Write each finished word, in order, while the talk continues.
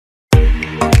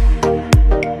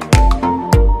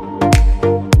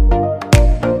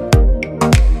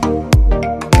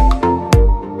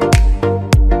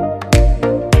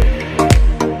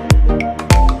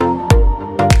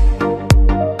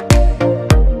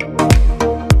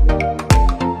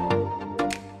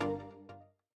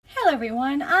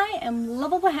everyone, I am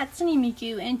Lovable Hatsune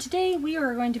Miku, and today we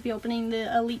are going to be opening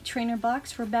the Elite Trainer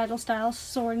box for Battle Style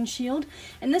Sword and Shield,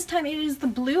 and this time it is the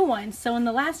blue one. So in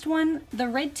the last one, the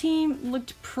red team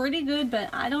looked pretty good,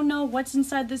 but I don't know what's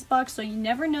inside this box, so you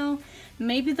never know.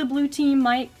 Maybe the blue team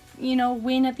might,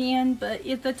 win at the end, but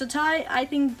if it's a tie, I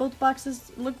think both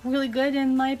boxes look really good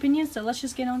in my opinion, so let's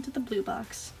just get on to the blue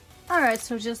box. Alright,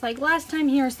 so just like last time,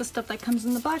 here's the stuff that comes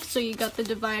in the box. So you got the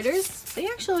dividers. They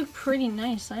actually look pretty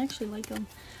nice. I actually like them.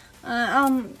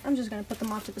 I'm just going to put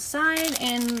them off to the side.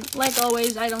 And like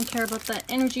always, I don't care about the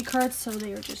energy cards, so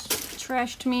they are just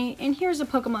trash to me. And here's a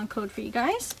Pokemon code for you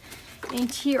guys.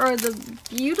 And here are the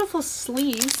beautiful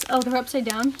sleeves. Oh, they're upside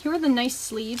down. Here are the nice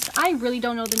sleeves. I really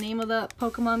don't know the name of the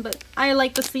Pokemon, but I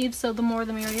like the sleeves, so the more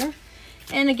the merrier.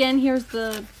 And again, here's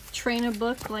the trainer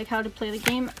book, like how to play the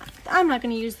game. I'm not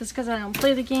going to use this because I don't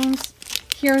play the games.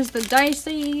 Here's the dice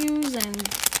that you use and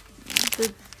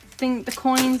the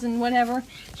coins and whatever.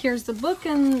 Here's the book,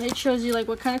 and it shows you like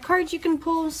what kind of cards you can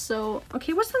pull. So,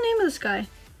 okay, what's the name of this guy?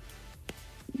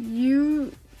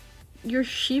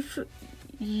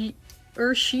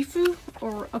 Urshifu,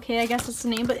 or okay, I guess that's the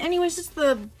name. But anyways, it's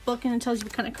the book and it tells you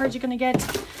what kind of cards you're gonna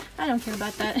get. I don't care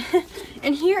about that.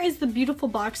 And here is the beautiful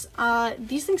box.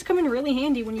 These things come in really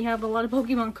handy when you have a lot of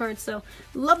Pokemon cards, so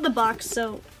love the box.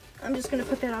 So I'm just gonna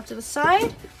put that off to the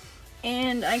side.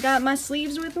 And I got my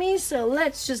sleeves with me, so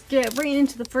let's just get right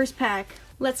into the first pack.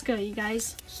 Let's go, you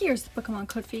guys. Here's the Pokemon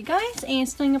code for you guys. And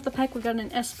starting up the pack, we got an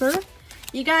Esper.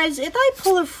 You guys, if I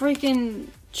pull a freaking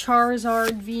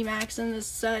Charizard VMAX in this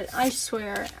set, I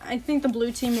swear, I think the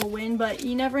blue team will win, but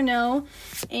you never know.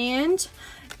 And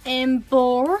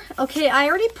Emboar. Okay, I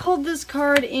already pulled this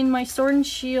card in my Sword and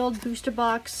Shield booster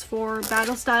box for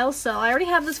Battle Style, so I already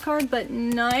have this card, but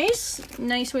nice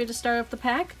way to start off the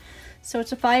pack. So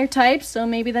it's a fire type, so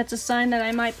maybe that's a sign that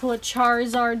I might pull a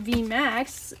Charizard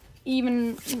VMAX.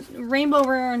 Even Rainbow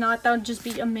Rare or not, that would just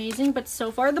be amazing. But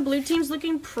so far the blue team's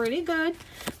looking pretty good,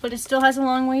 but it still has a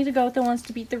long way to go if it wants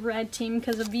to beat the red team,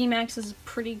 because a VMAX is a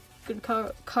pretty good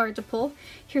card to pull.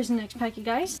 Here's the next pack, you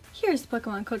guys. Here's the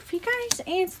Pokemon code for you guys,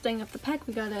 and starting up the pack,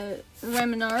 we got a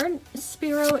Reminard,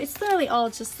 Spearow. It's literally all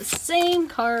just the same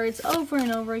cards over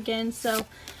and over again, so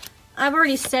I've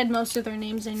already said most of their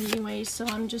names anyway, so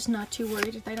I'm just not too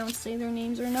worried if I don't say their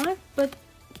names or not. But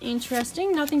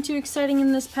interesting, nothing too exciting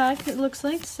in this pack, it looks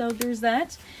like, so there's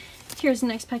that. Here's the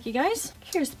next pack, you guys.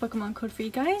 Here's the Pokemon code for you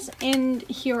guys, and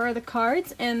here are the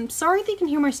cards. And sorry that you can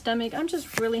hear my stomach, I'm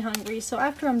just really hungry, so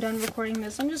after I'm done recording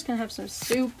this, I'm just gonna have some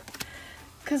soup,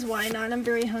 because why not, I'm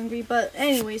very hungry. But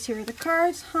anyways, here are the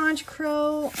cards.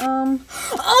 Honchkrow,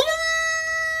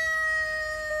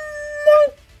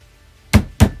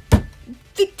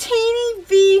 Victini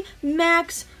V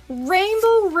Max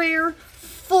Rainbow Rare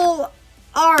Full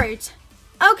Art.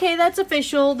 Okay, that's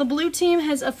official. The blue team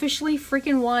has officially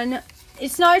freaking won.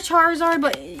 It's not a Charizard,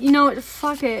 but you know what?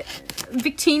 Fuck it.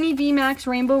 Victini V Max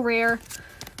Rainbow Rare.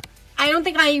 I don't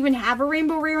think I even have a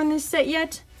Rainbow Rare in this set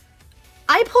yet.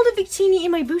 I pulled a Victini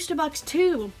in my booster box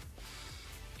too.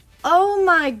 Oh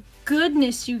my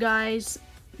goodness, you guys.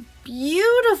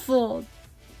 Beautiful.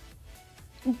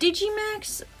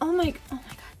 Digimax. Oh my god.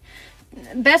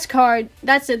 Best card.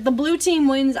 That's it. The blue team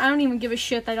wins. I don't even give a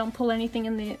shit that I don't pull anything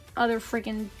in the other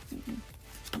freaking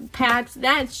packs.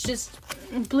 That's just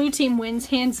blue team wins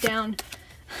hands down.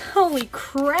 Holy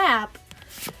crap.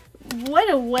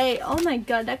 What a way. Oh my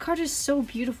god, that card is so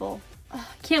beautiful. Oh,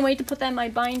 can't wait to put that in my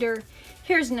binder.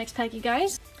 Here's the next pack, you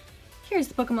guys. Here's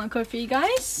the Pokemon code for you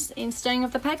guys. And starting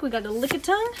off the pack, we got a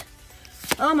Lickitung.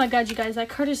 Oh my god, you guys, that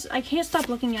card is, I can't stop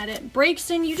looking at it.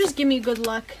 Braixen, you just give me good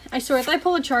luck. I swear, if I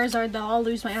pull a Charizard, though, I'll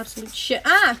lose my absolute shit.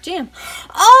 Ah, damn.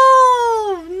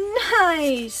 Oh,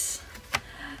 nice.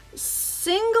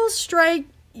 Single strike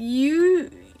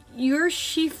Urshifu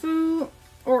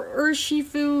or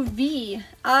Urshifu V.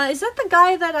 Is that the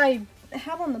guy that I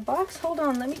have on the box? Hold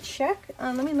on, let me check.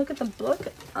 Let me look at the book.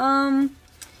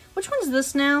 Which one's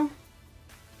this now?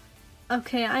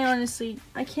 Okay,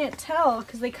 I can't tell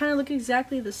because they kind of look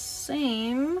exactly the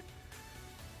same.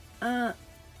 I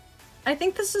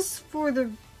think this is for the...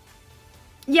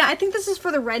 Yeah, I think this is for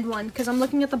the red one because I'm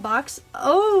looking at the box.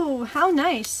 Oh, how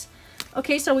nice.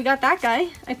 Okay, so we got that guy.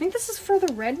 I think this is for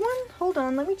the red one? Hold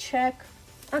on, let me check.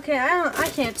 Okay, I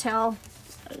can't tell.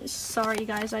 Sorry,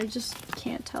 guys, I just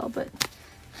can't tell, but...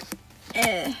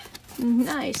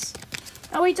 Nice.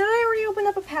 Oh, wait, did I already open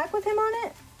up a pack with him on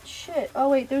it? Shit. Oh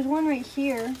wait, there's one right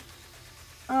here.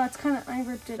 Oh, it's kind of, I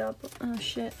ripped it up. Oh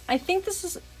shit. I think this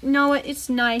is, no, it's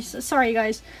nice. Sorry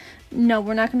guys. No,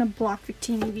 we're not going to block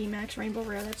Victini V Max Rainbow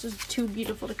Rare. That's just too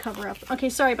beautiful to cover up. Okay,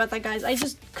 sorry about that guys. I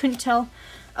just couldn't tell.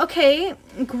 Okay,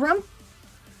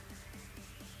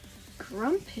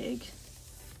 Grumpig?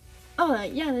 Oh,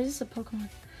 yeah, that is a Pokemon.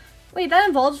 Wait, that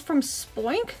evolved from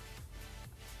Spoink?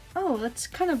 Oh, that's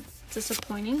kind of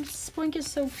disappointing. Spoink is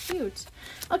so cute.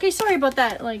 Okay, sorry about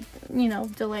that, like, you know,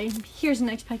 delay. Here's the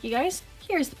next pack, you guys.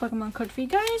 Here's the Pokemon code for you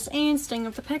guys. And staying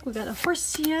up the pack, we got a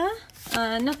Horsia.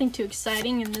 Nothing too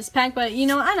exciting in this pack, but, you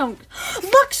know, I don't...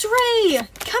 Luxray!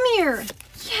 Come here!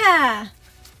 Yeah!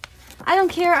 I don't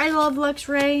care, I love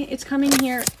Luxray. It's coming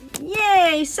here.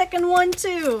 Yay! Second one,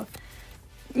 too!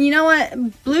 You know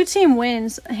what? Blue team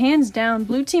wins. Hands down.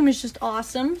 Blue team is just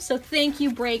awesome. So thank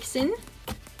you, Braixen.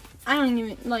 I don't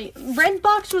even, like, red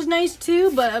box was nice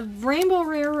too, but a rainbow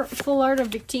rare full art of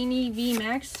Victini V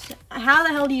Max. How the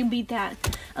hell do you beat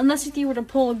that? Unless if you were to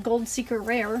pull a gold secret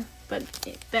rare, but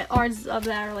the odds of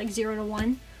that are like 0 to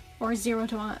 1. Or 0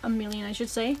 to a million, I should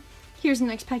say. Here's the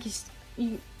next pack.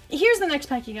 Here's the next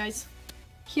pack, you guys.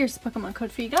 Here's the Pokemon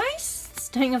code for you guys.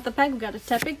 Staying off the pack, we got a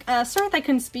Tepig. Sorry if I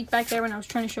couldn't speak back there when I was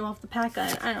trying to show off the pack.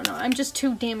 I don't know. I'm just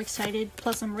too damn excited.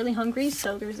 Plus, I'm really hungry,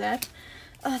 so there's that.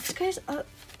 This guy's...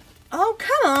 oh,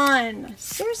 come on!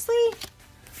 Seriously?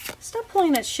 Stop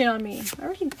pulling that shit on me.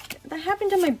 That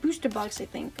happened to my booster box, I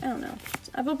think. I don't know.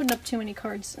 I've opened up too many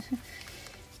cards.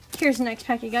 Here's the next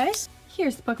pack, you guys.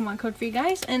 Here's the Pokemon code for you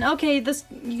guys. And okay,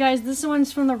 you guys, this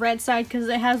one's from the red side because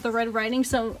it has the red writing.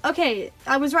 So, okay,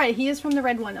 I was right. He is from the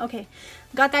red one. Okay,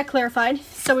 got that clarified.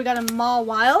 So we got a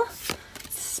Mawile,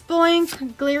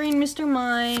 Spoink, Galarian Mr.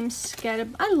 Mime,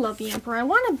 Scattered. I love the Emperor. I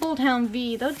want a Bolthound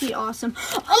V. That would be awesome.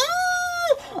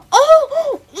 Oh!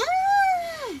 Oh!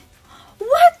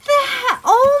 What the heck?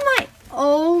 Oh my...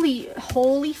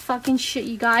 Holy fucking shit,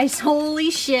 you guys.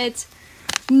 Holy shit.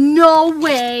 No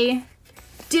way.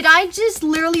 Did I just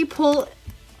literally pull...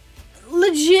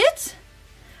 Legit?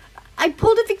 I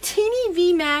pulled a Victini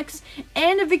V Max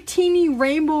and a Victini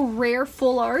Rainbow Rare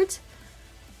Full Art?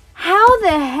 How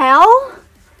the hell?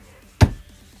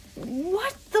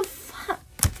 What the fuck?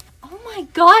 Oh my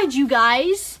god, you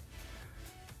guys.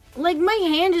 Like, my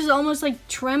hand is almost like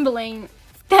trembling.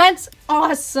 That's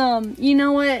awesome. You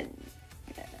know what?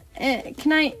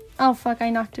 Can I... Oh fuck, I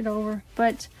knocked it over.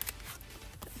 But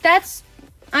that's...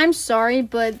 I'm sorry,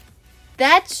 but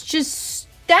that's just...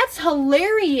 That's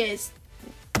hilarious.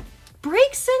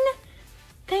 Braixen,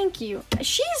 thank you.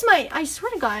 She's my... I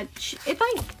swear to God,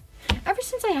 ever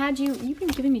since I had you, you've been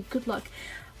giving me good luck.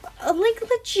 Like,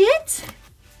 legit?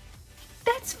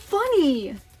 That's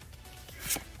funny.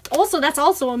 Also, that's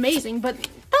also amazing, but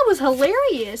that was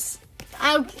hilarious.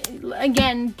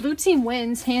 Again, blue team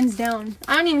wins, hands down.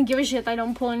 I don't even give a shit that I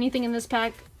don't pull anything in this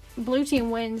pack. Blue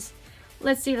team wins.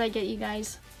 Let's see what I get, you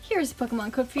guys. Here's the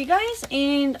Pokemon code for you guys.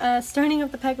 And starting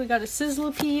up the pack, we got a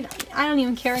Sizzlipede. I don't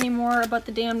even care anymore about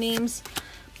the damn names.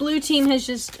 Blue team has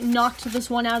just knocked this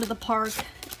one out of the park.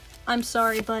 I'm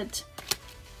sorry, but...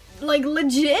 Like,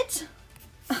 legit?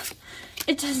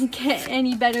 It doesn't get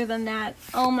any better than that.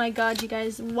 Oh my god, you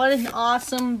guys. What an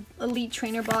awesome Elite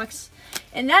Trainer box.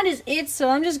 And that is it, so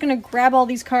I'm just gonna grab all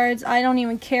these cards. I don't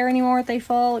even care anymore if they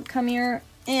fall. Come here.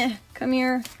 Come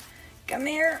here. Come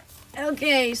here.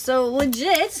 Okay, so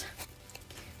legit,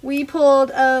 we pulled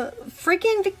a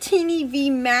freaking Victini V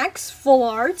Max Full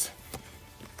Art.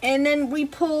 And then we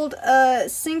pulled a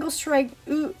Single Strike,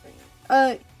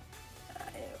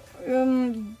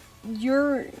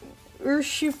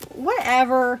 Urshifu,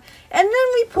 whatever. And then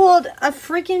we pulled a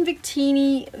freaking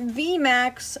Victini V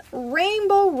Max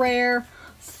Rainbow Rare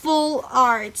Full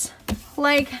Art.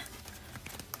 Like,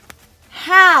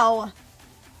 how?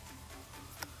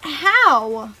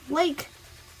 How? Like,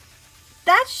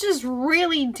 that's just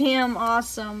really damn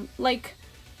awesome. Like,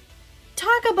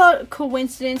 talk about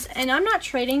coincidence. And I'm not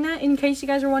trading that, in case you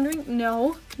guys are wondering.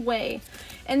 No way.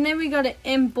 And then we got an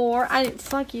Emboar.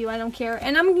 Fuck you, I don't care.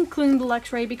 And I'm including the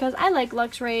Luxray because I like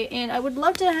Luxray. And I would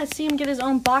love to see him get his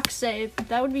own box set.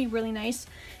 That would be really nice.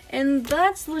 And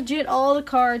that's legit all the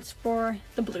cards for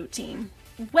the blue team.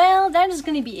 Well, that is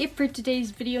going to be it for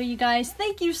today's video, you guys.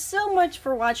 Thank you so much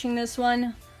for watching this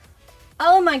one.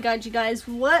 Oh my god, you guys,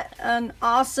 what an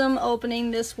awesome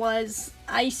opening this was.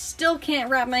 I still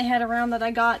can't wrap my head around that I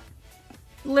got...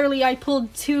 Literally, I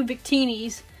pulled 2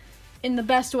 Victinis in the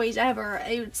best ways ever.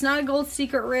 It's not a gold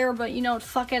secret rare, but you know,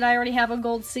 fuck it, I already have a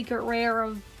gold secret rare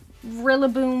of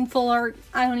Rillaboom Full Art.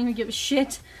 I don't even give a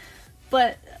shit.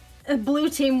 But blue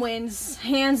team wins,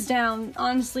 hands down.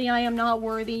 Honestly, I am not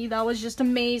worthy. That was just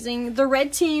amazing. The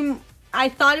red team, I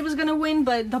thought it was gonna win,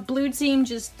 but the blue team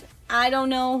just, I don't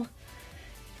know.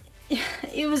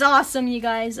 It was awesome, you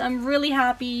guys. I'm really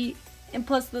happy. And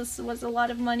plus this was a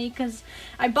lot of money because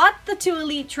I bought the 2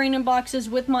 Elite Trainer boxes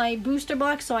with my booster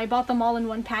box, so I bought them all in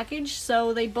one package.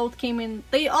 So they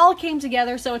all came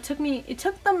together, so it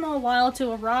took them a while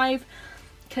to arrive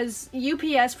because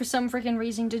UPS for some freaking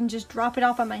reason didn't just drop it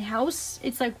off at my house.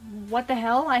 It's like, what the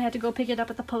hell? I had to go pick it up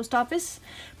at the post office.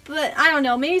 But I don't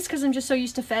know, maybe it's because I'm just so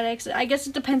used to FedEx. I guess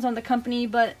it depends on the company,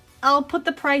 but I'll put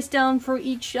the price down for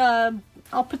each,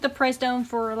 I'll put the price down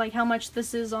for like how much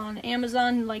this is on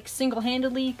Amazon, like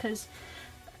single-handedly, because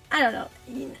I don't know,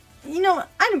 you know,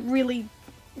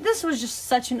 this was just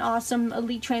such an awesome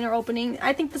Elite Trainer opening.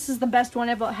 I think this is the best one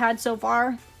I've had so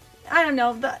far. I don't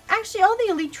know, actually all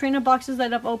the Elite Trainer boxes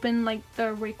that I've opened, like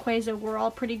the Rayquaza, were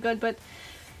all pretty good, but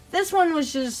this one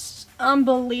was just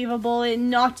unbelievable. It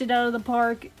knocked it out of the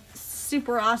park.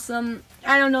 Super awesome.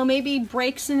 I don't know, maybe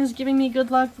Braixen is giving me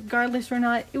good luck regardless or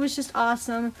not. It was just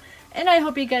awesome. And I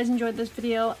hope you guys enjoyed this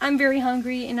video. I'm very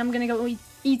hungry and I'm gonna go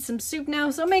eat some soup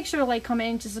now. So make sure to like, comment,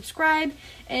 and to subscribe.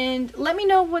 And let me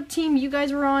know what team you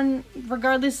guys were on,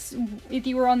 regardless if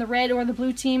you were on the red or the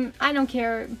blue team. I don't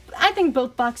care. I think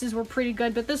both boxes were pretty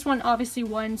good, but this one obviously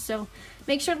won. So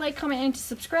make sure to like, comment, and to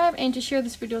subscribe, and to share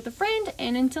this video with a friend.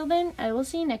 And until then, I will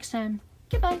see you next time.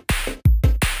 Goodbye.